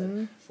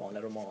läser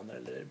vanliga romaner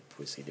eller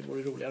poesi. Det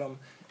vore roligare om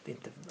det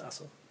inte...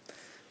 Alltså,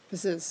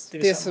 precis.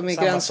 Det som är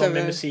gräns som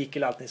med musik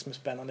eller allt som är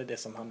spännande, det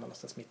som hamnar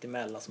någonstans mitt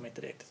emellan som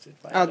inte riktigt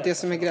det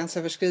som är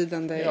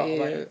gränsöverskridande är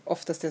ju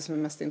oftast det som är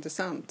mest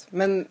intressant.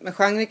 Men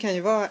genre kan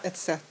ju vara ett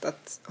sätt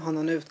att ha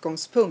någon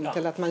utgångspunkt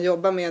eller att man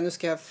jobbar med, nu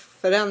ska jag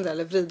förändra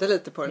eller vrida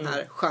lite på den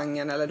här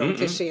genren eller de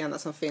klichéerna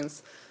som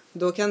finns.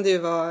 Då kan det ju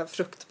vara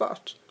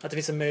fruktbart. Att det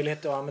finns en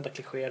möjlighet att använda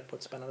klichéer på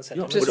ett spännande sätt.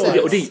 Ja,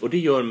 och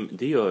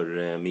det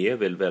gör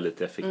Miéville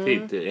väldigt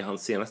effektivt. I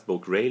hans senaste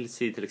bok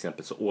Railsea till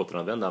exempel så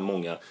återanvänder han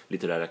många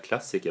litterära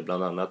klassiker.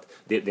 Bland annat,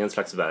 det är en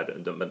slags värld,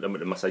 de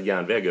en massa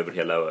järnväg över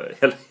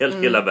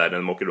hela världen.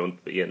 De åker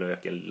runt i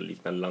en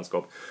liknande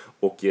landskap.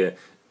 Och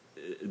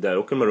där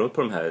åker man runt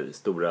på de här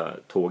stora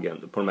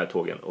tågen,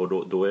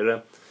 och då är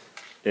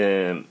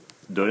det...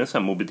 Då är det en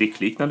sån här Moby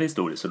Dick-liknande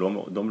historia.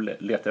 Så de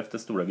letar efter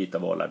stora vita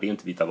valar. Det är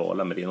inte vita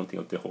valar, men det är någonting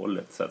åt det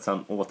hållet. Så att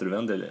han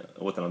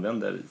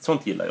återanvänder.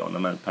 Sånt gillar jag när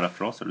man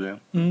parafraser det.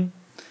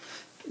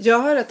 Jag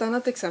har ett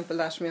annat exempel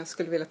där som jag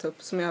skulle vilja ta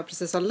upp. Som jag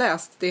precis har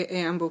läst.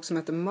 Det är en bok som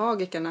heter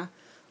Magikerna.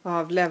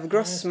 Av Lev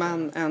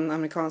Grossman, en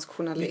amerikansk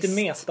journalist. Lite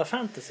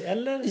metafantasy,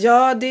 eller?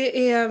 Ja,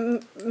 det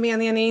är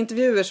meningen i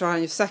intervjuer så har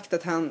han ju sagt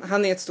att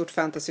han är ett stort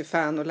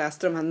fantasy-fan. Och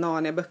läste de här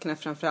Narnia-böckerna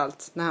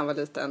framförallt när han var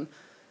liten.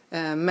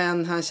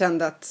 Men han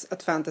kände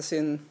att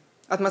fantasyn,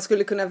 att man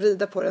skulle kunna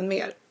vrida på den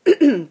mer.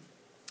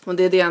 Och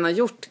det är det han har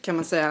gjort, kan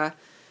man säga.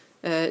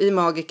 I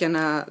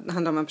Magikerna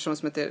handlar om en person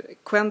som heter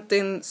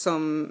Quentin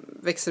som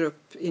växer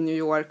upp i New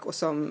York och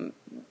som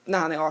när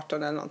han är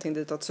 18 eller någonting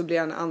ditåt så blir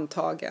han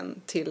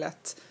antagen till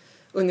ett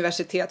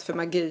universitet för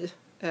magi.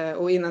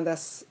 Och innan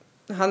dess,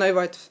 han har ju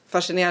varit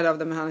fascinerad av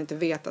det men han har inte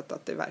vetat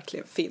att det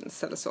verkligen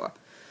finns eller så.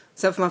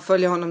 Sen får man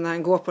följa honom när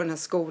han går på den här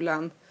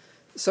skolan.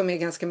 Som är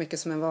ganska mycket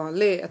som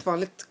ett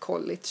vanligt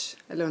college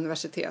eller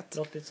universitet. Det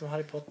låter lite som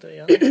Harry Potter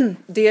igen.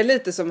 Det är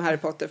lite som Harry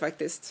Potter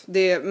faktiskt.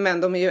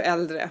 Men de är ju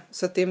äldre.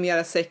 Så att det är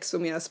mera sex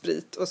och mera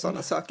sprit och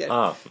sådana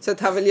saker. Så att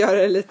han vill göra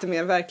det lite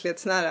mer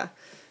verklighetsnära.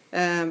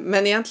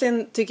 Men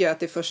egentligen tycker jag att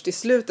det är först i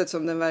slutet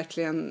som den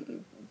verkligen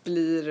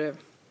blir...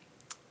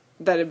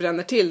 Där det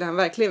bränner till. Där han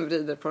verkligen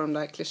vrider på de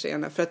där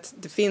klichéerna. För att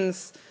det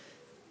finns...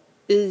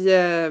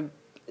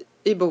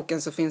 I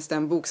boken så finns det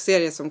en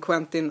bokserie som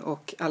Quentin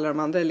och alla de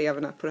andra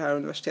eleverna på det här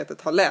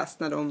universitetet har läst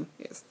när de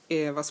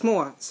var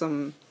små.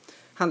 Som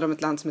handlar om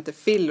ett land som heter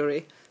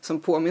Fillory.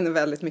 Som påminner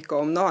väldigt mycket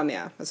om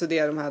Narnia. Alltså det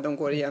är de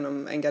går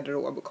igenom en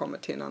garderob och kommer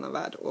till en annan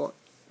värld. Och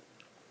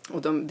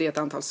det är ett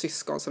antal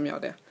syskon som gör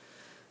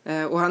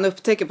det. Och han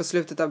upptäcker på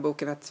slutet av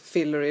boken att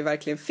Fillory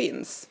verkligen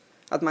finns.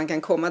 Att man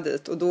kan komma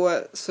dit. Och då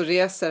så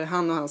reser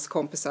han och hans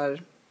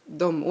kompisar...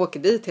 De åker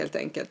dit helt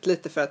enkelt.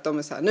 Lite för att de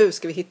är så här, nu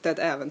ska vi hitta ett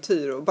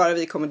äventyr. Och bara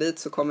vi kommer dit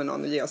så kommer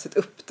någon att ge oss ett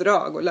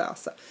uppdrag att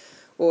lösa.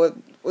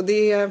 Och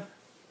det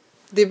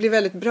blir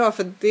väldigt bra.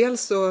 För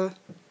dels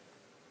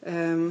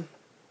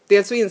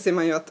så inser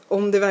man ju att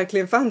om det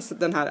verkligen fanns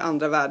den här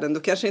andra världen. Då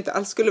kanske det inte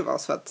alls skulle vara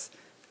så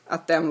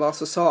att den var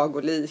så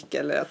sagolik.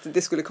 Eller att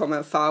det skulle komma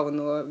en faun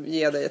och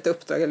ge dig ett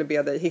uppdrag. Eller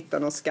be dig hitta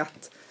någon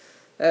skatt.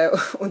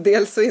 Och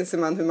dels så inser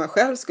man hur man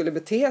själv skulle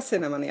bete sig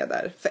när man är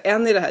där. För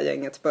en i det här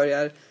gänget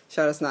börjar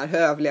köra såna här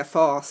hövliga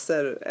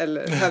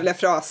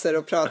fraser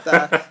och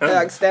prata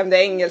högstämd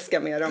engelska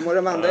med dem. Och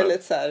de andra är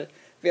lite så här,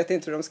 vet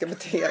inte hur de ska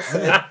bete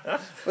sig.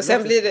 Och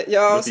sen blir det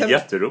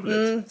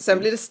sen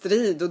blir det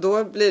strid och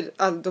då blir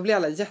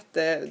alla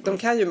de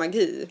kan ju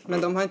magi,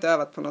 men de har inte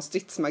övat på någon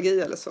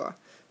stridsmagi eller så.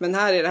 Men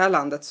här i det här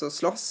landet så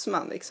slåss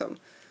man liksom.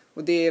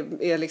 Och det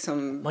är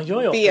liksom... Man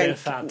gör ju ofta en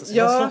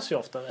fantasy, man slåss ju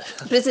ofta.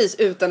 Precis,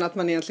 utan att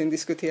man egentligen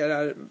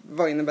diskuterar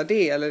vad innebär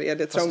det, eller är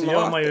det traumatiskt. Det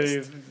gör man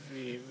ju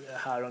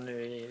här och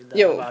nu i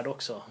den värld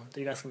också.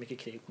 Det är ganska mycket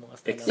krig på många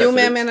ställen. Jo,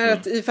 men jag menar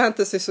att i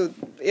fantasy så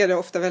är det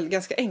ofta väl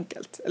ganska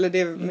enkelt. Eller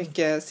det är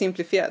mycket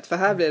simplifierat. För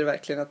här blir det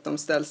verkligen att de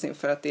ställs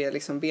inför att det är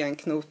liksom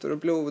benknotor och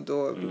blod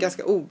och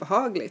ganska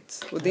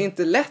obehagligt. Och det är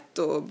inte lätt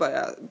att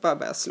bara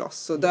börja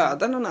slåss och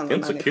döda någon annan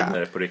människa. Det är inte så kul när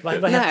det är på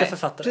riktigt. Vad hette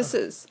författaren?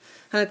 Precis.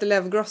 Han heter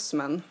Lev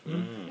Grossman.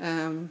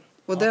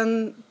 Och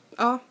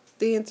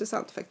det är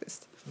intressant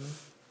faktiskt.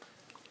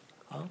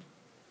 Ja.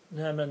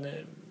 Nej, men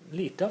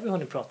lite har vi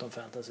hunnit prata om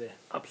fantasy.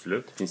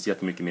 Absolut, det finns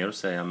jättemycket mer att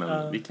säga,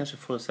 men vi kanske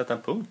får sätta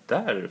en punkt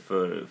där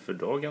för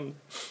dagen.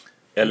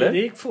 Eller? Det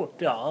gick fort,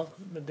 ja.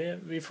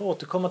 Men vi får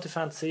återkomma till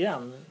fantasy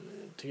igen,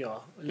 tycker jag.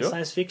 Eller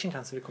science fiction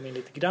kanske vi kommer in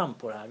lite grann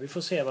på det här. Vi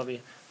får se vad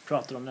vi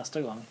pratar om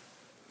nästa gång.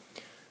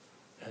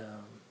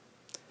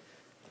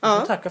 Vi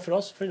får tacka för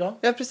oss för idag.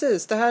 Ja,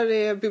 precis. Det här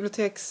är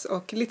biblioteks-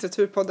 och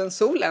litteraturpodden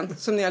Solen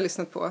som ni har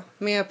lyssnat på.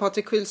 Med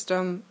Patrik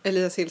Skylström,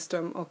 Elias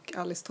Hillström och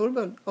Alice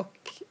Torbund. Och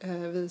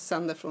vi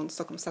sänder från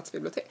Stockholms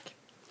stadsbibliotek.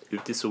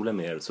 Ut i solen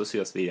med er, så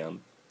ses vi igen.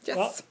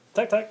 Yes.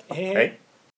 Ja, tack. Hej. Hej.